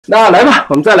那来吧，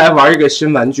我们再来玩一个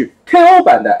新玩具 ，KO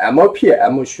版的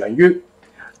MMP13 眩晕。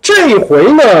这一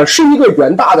回呢是一个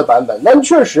原大的版本，但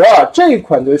确实啊，这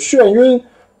款的眩晕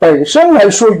本身来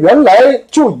说，原来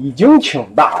就已经挺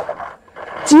大的了。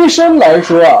机身来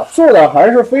说啊，做的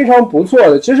还是非常不错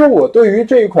的。其实我对于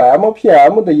这一款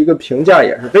MMP13 的一个评价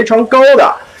也是非常高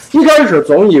的。一开始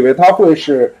总以为它会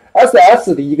是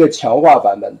SS 的一个强化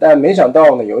版本，但没想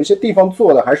到呢，有一些地方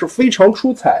做的还是非常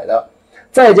出彩的。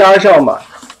再加上嘛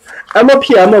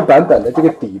 ，MMP13 版本的这个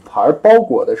底盘包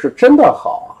裹的是真的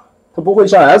好啊，它不会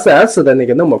像 SS 的那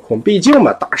个那么空，毕竟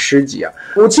嘛大10级啊。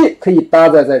武器可以搭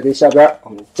载在这下边，我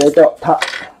们摘掉它。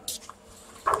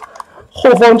后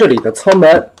方这里的舱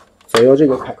门，左右这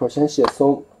个卡扣先卸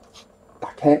松，打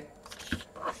开。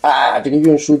这个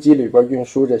运输机里边运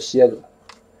输着蝎子，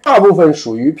大部分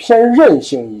属于偏韧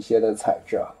性一些的材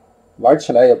质啊，玩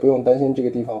起来也不用担心这个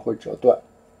地方会折断，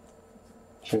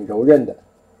挺柔韧的。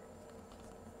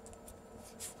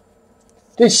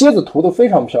这蝎子涂得非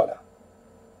常漂亮，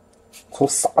从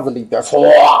沙子里边唰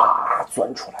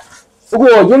钻出来。不过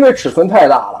因为尺寸太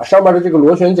大了，上面的这个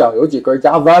螺旋桨有几根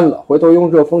压弯了，回头用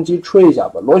热风机吹一下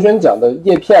吧。螺旋桨的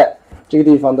叶片这个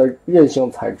地方的韧性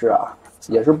材质啊，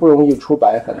也是不容易出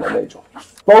白痕的那种，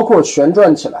包括旋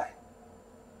转起来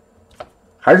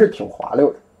还是挺滑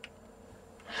溜的。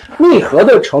密合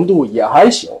的程度也还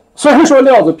行，虽然说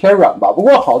料子偏软吧，不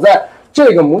过好在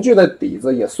这个模具的底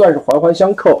子也算是环环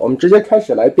相扣。我们直接开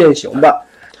始来变形吧。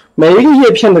每一个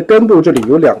叶片的根部这里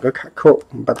有2个卡扣，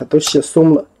我们把它都卸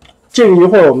松了。这个一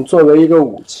会儿我们作为一个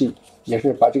武器，也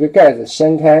是把这个盖子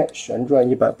掀开，旋转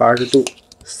180度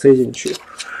塞进去。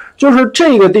就是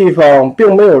这个地方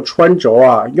并没有穿轴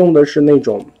啊，用的是那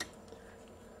种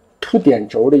凸点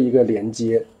轴的一个连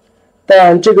接。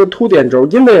但这个凸点轴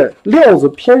因为料子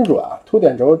偏软，凸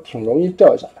点轴挺容易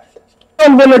掉下来的。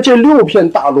上边的这6片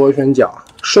大螺旋桨，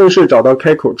顺势找到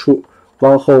开口处，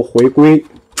往后回归。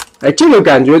这个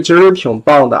感觉其实挺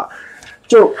棒的，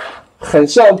就很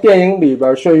像电影里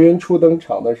边眩晕初登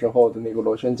场的时候的那个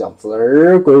螺旋桨滋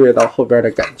儿归位到后边的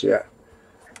感觉。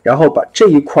然后把这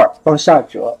一块往下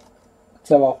折，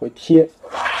再往回贴，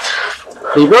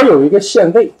里边有一个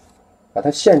限位，把它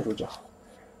限住就好。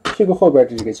这个后边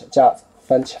这个小架子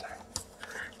翻起来，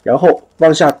然后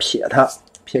往下撇它，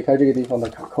撇开这个地方的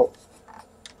卡扣，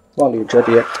往里折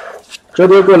叠，折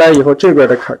叠过来以后，这边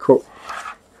的卡扣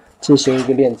进行一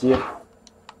个链接，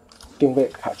定位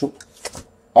卡住。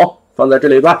好，放在这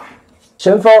里吧。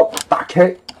前方打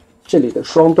开这里的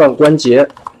双段关节，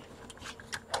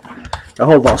然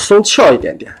后往松翘一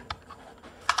点点，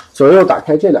左右打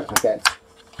开这2个盖子，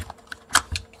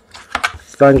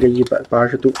翻个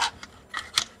180度。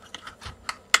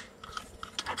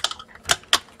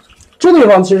这地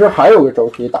方其实还有个轴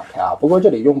可以打开啊，不过这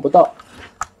里用不到。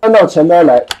翻到前边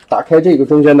来，打开这个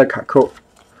中间的卡扣，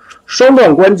双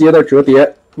段关节的折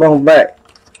叠往外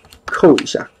扣一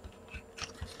下，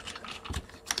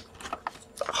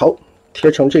好，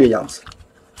贴成这个样子。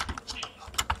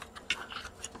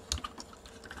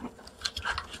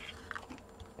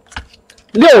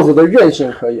料子的韧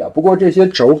性可以啊，不过这些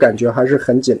轴感觉还是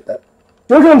很紧的。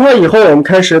纠正它以后，我们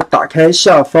开始打开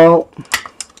下方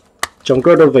整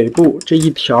个的尾部这一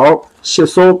条，卸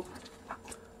松，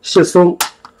卸松，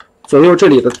左右这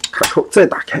里的卡扣再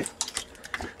打开，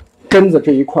根子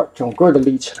这一块整个的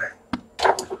立起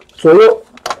来，左右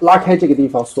拉开这个地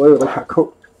方所有的卡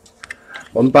扣。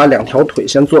我们把2条腿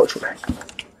先做出来，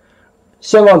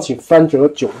先往起翻折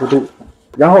90度，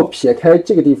然后撇开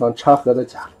这个地方插合的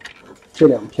夹，这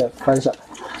2片翻下来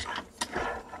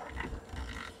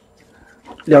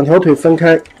，2条腿分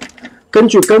开，根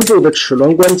据根部的齿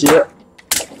轮关节，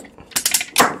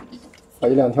把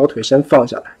这2条腿先放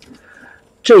下来，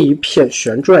这一片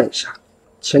旋转一下，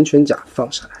前拳甲放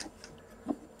下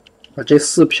来，把这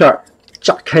4片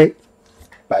炸开，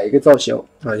摆一个造型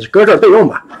搁这儿备用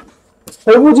吧。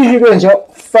尾部继续变形，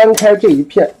翻开这一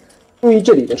片，注意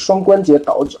这里的双关节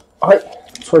倒角，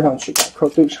搓上去，卡扣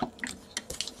对上，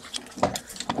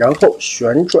然后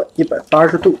旋转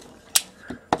180度，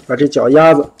把这脚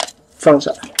丫子放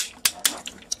下来，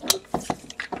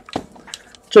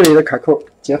这里的卡扣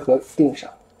结合定上，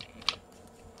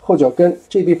后脚跟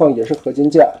这地方也是合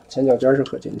金架，前脚尖是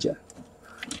合金架，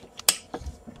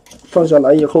放下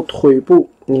来以后腿部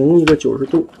拧一个90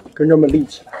度，跟这么立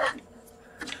起来，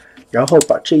然后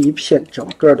把这一片整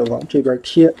个的往这边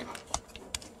贴，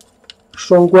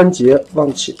双关节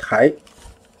往起抬，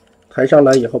抬上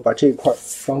来以后把这一块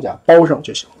双甲包上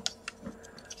就行，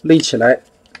立起来，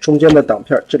中间的挡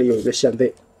片这里有一个限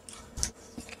位，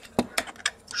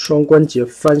双关节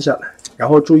翻下来，然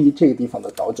后注意这个地方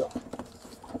的倒角，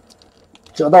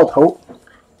折到头，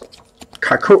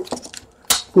卡扣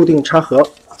固定插合，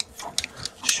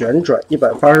旋转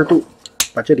180度，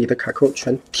把这里的卡扣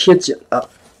全贴紧了，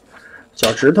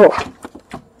脚趾头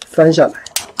翻下来，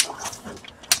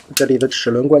这里的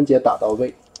齿轮关节打到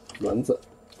位，轮子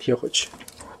贴回去，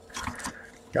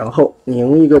然后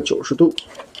拧一个90度，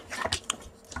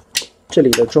这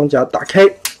里的装甲打开，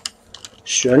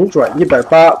旋转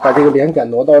180，把这个连杆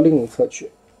挪到另一侧去，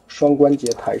双关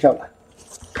节抬上来，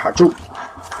卡住，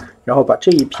然后把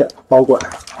这一片包过来。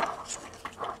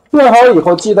弄好以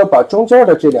后，记得把中间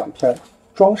的这2片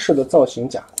装饰的造型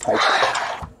甲抬起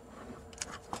来。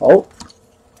好，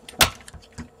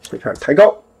这片抬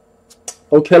高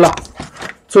 ，OK 了。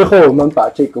最后我们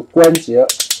把这个关节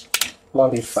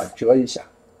往里反折一下，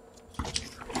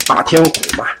大天虎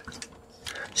嘛，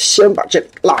先把这里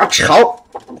拉长，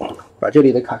把这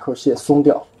里的卡扣屑松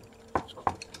掉。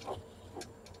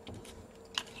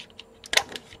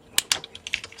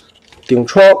顶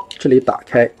窗这里打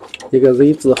开，一个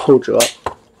Z 字后折，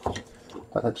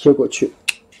把它贴过去。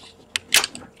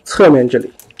侧面这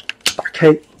里打开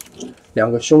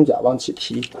，2个胸甲往起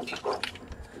提，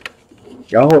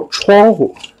然后窗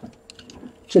户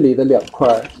这里的2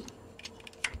块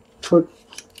车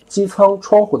机舱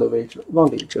窗户的位置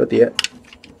往里折叠，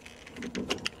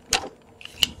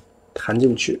弹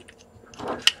进去。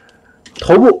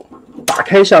头部打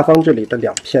开下方这里的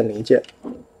2片零件，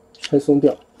拆松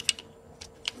掉。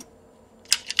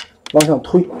往上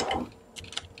推，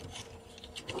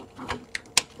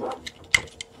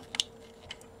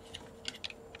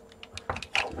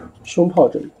胸炮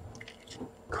这里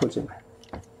扣进来，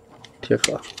贴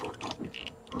合。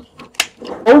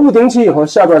头部顶起以后，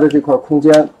下边的这块空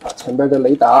间，把前边的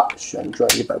雷达旋转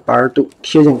180度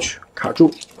贴进去，卡住，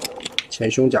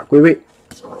前胸甲归位，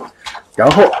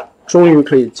然后终于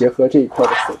可以结合这一块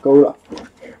的锁钩了，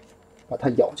把它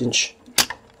咬进去，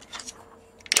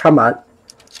插满。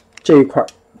这一块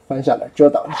翻下来遮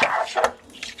挡一下，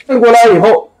正过来以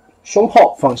后，胸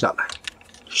炮放下来，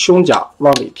胸甲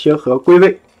往里贴合归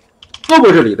位。胳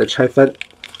膊这里的拆分，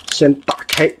先打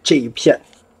开这一片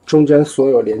中间所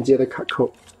有连接的卡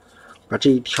扣，把这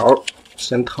一条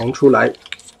先腾出来，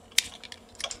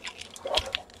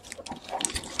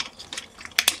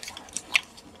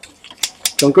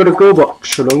整个的胳膊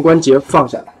齿轮关节放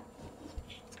下来，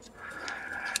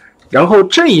然后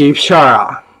这一片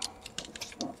啊。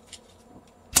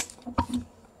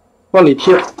往里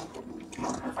贴，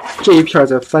这一片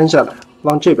再翻下来，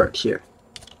往这边贴，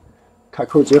卡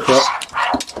扣结合，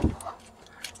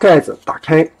盖子打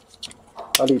开，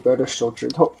把里边的手指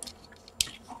头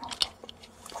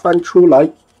翻出来，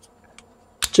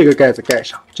这个盖子盖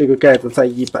上，这个盖子再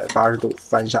180度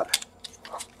翻下来，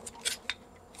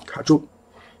卡住。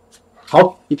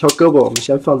好，一条胳膊我们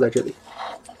先放在这里，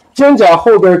肩胛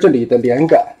后边这里的连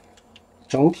杆。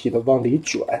整体的往里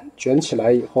卷，卷起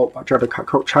来以后，把这儿的卡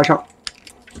扣插上。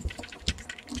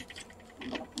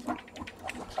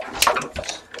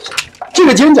这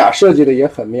个肩胛设计的也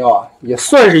很妙啊，也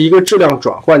算是一个质量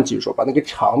转换技术，把那个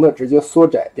长的直接缩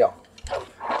窄掉。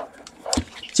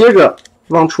接着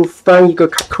往出翻一个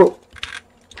卡扣，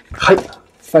嘿，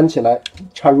翻起来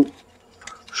插入，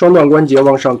双段关节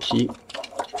往上提。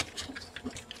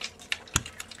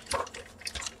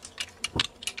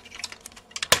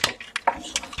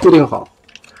固定好，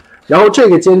然后这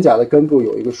个肩胛的根部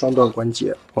有一个双段关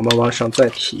节，我们往上再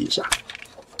提一下，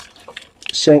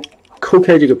先抠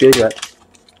开这个边缘，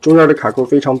中间的卡扣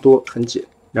非常多，很紧，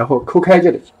然后抠开这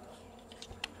里，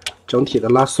整体的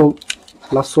拉松，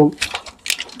拉松，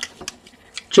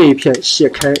这一片卸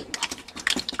开，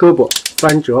胳膊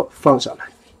翻折放下来，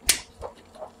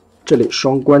这里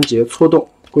双关节搓动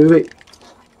归位，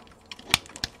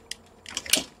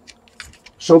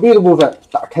手臂的部分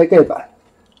打开盖板。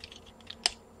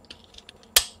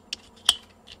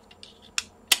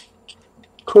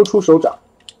抠出手掌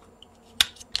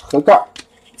和盖儿，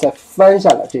再翻下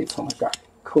来这一层的盖儿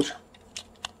扣上。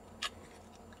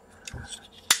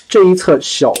这一侧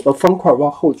小的方块往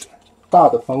后卷，大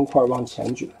的方块往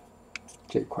前卷，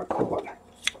这一块扣过来，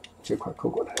这块扣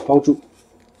过来，包住。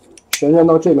旋转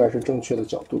到这边是正确的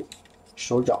角度，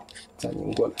手掌再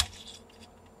拧过来。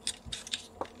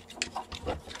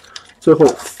最后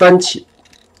翻起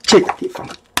这个地方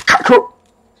的卡扣，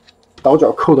倒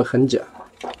角扣得很紧。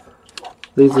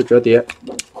Z 字折叠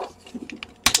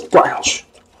挂上去，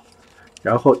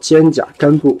然后肩胛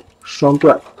根部双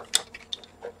段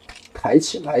抬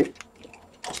起来，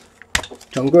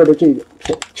整个的这个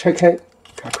拆开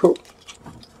卡扣，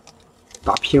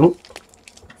打平，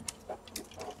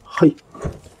嘿，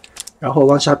然后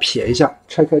往下撇一下，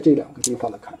拆开这2个地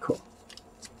方的卡扣。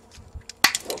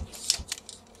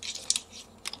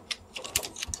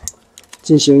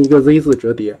进行一个 Z 字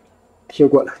折叠，贴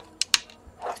过来。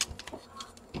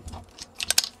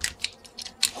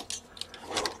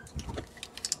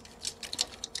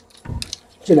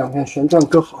这两片旋转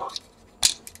搁好，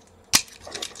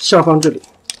下方这里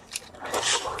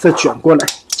再卷过来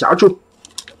夹住，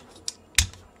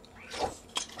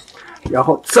然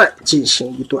后再进行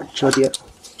一段折叠。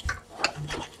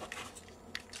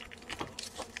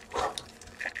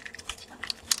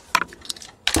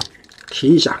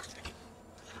提一下，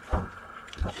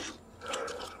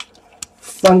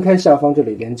翻开下方这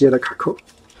里连接的卡扣，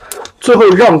最后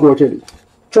让过这里，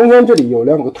中间这里有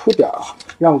2个凸点啊，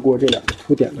让过这2个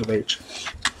凸点的位置。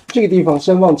这个地方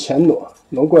先往前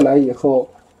挪过来以后，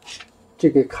这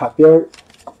个卡边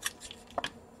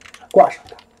挂上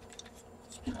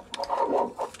它，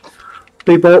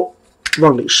背包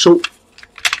往里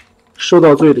收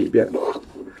到最里边，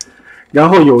然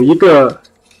后有一个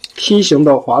梯形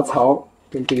的滑槽。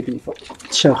跟这个地方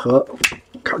嵌合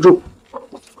卡住，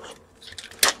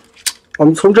我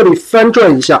们从这里翻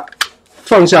转一下，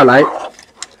放下来，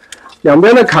两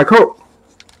边的卡扣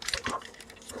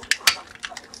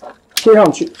贴上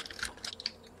去，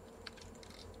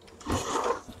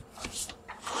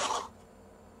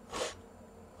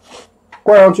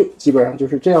挂上去，基本上就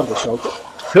是这样的效果。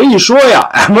可以说呀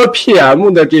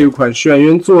 ，MPM 的这一款眩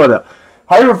晕做的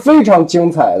还是非常精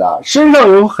彩的，身上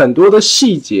有很多的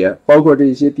细节，包括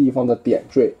这些地方的点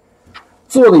缀，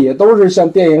做的也都是像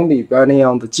电影里边那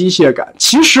样的机械感。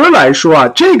其实来说啊，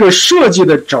这个设计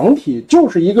的整体就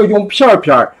是一个用片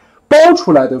包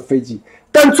出来的飞机，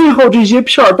但最后这些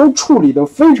片都处理得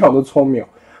非常的聪明，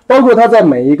包括它在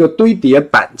每一个堆叠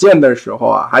板件的时候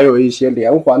啊，还有一些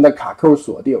连环的卡扣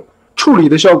锁定，处理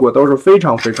的效果都是非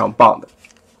常非常棒的。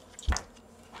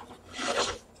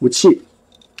武器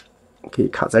可以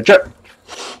卡在这儿，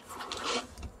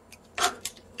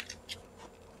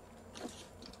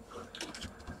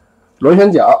螺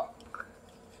旋桨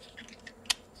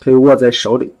可以握在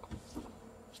手里，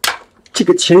这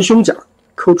个前胸甲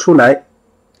抠出来，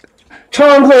插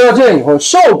上特效键以后，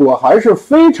效果还是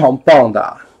非常棒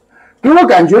的。给我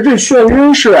感觉这眩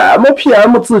晕是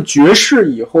MPM 自爵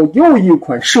士以后又一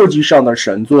款设计上的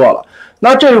神作了。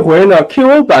那这回呢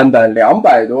 ，KO 版本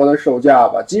200多的售价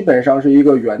吧，基本上是一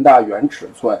个原大原尺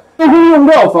寸。做工用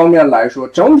料方面来说，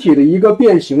整体的一个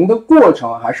变形的过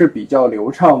程还是比较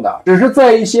流畅的，只是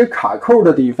在一些卡扣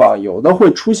的地方，有的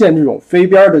会出现这种飞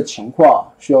边的情况，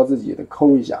需要自己的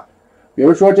抠一下。比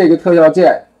如说这个特效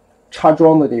键插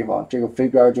装的地方，这个飞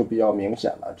边就比较明显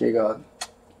了，这个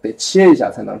得切一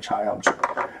下才能插上去。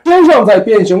身上在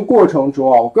变形过程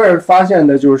中啊，我个人发现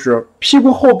的就是屁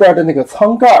股后边的那个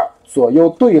舱盖左右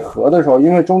对合的时候，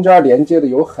因为中间连接的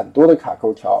有很多的卡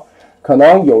扣条，可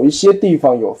能有一些地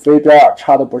方有飞边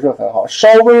插的不是很好，稍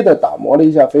微的打磨了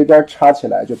一下飞边，插起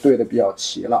来就对的比较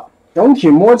齐了。整体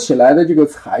摸起来的这个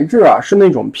材质啊，是那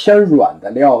种偏软的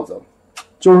料子，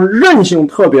就是韧性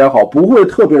特别好，不会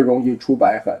特别容易出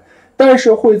白痕，但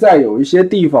是会在有一些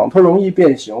地方它容易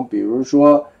变形，比如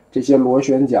说这些螺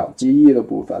旋桨机翼的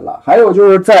部分了，还有就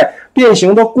是在变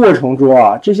形的过程中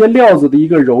啊，这些料子的一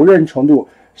个柔韧程度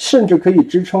甚至可以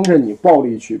支撑着你暴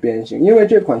力去变形。因为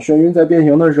这款眩晕在变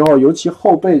形的时候，尤其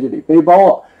后背这里背包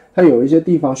啊，它有一些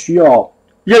地方需要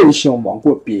韧性往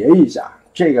过别一下，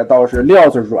这个倒是料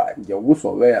子软也无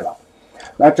所谓了。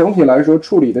那整体来说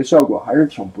处理的效果还是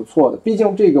挺不错的，毕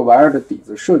竟这个玩意儿的底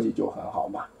子设计就很好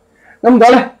嘛。那么得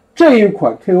嘞，这一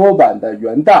款 KO 版的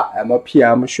元大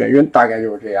MPM 眩晕大概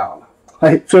就是这样了。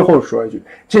最后说一句，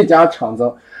这家厂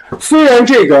子虽然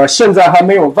这个现在还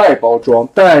没有外包装，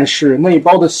但是内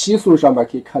包的吸塑上面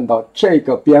可以看到这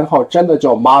个编号真的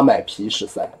叫妈买皮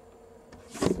13。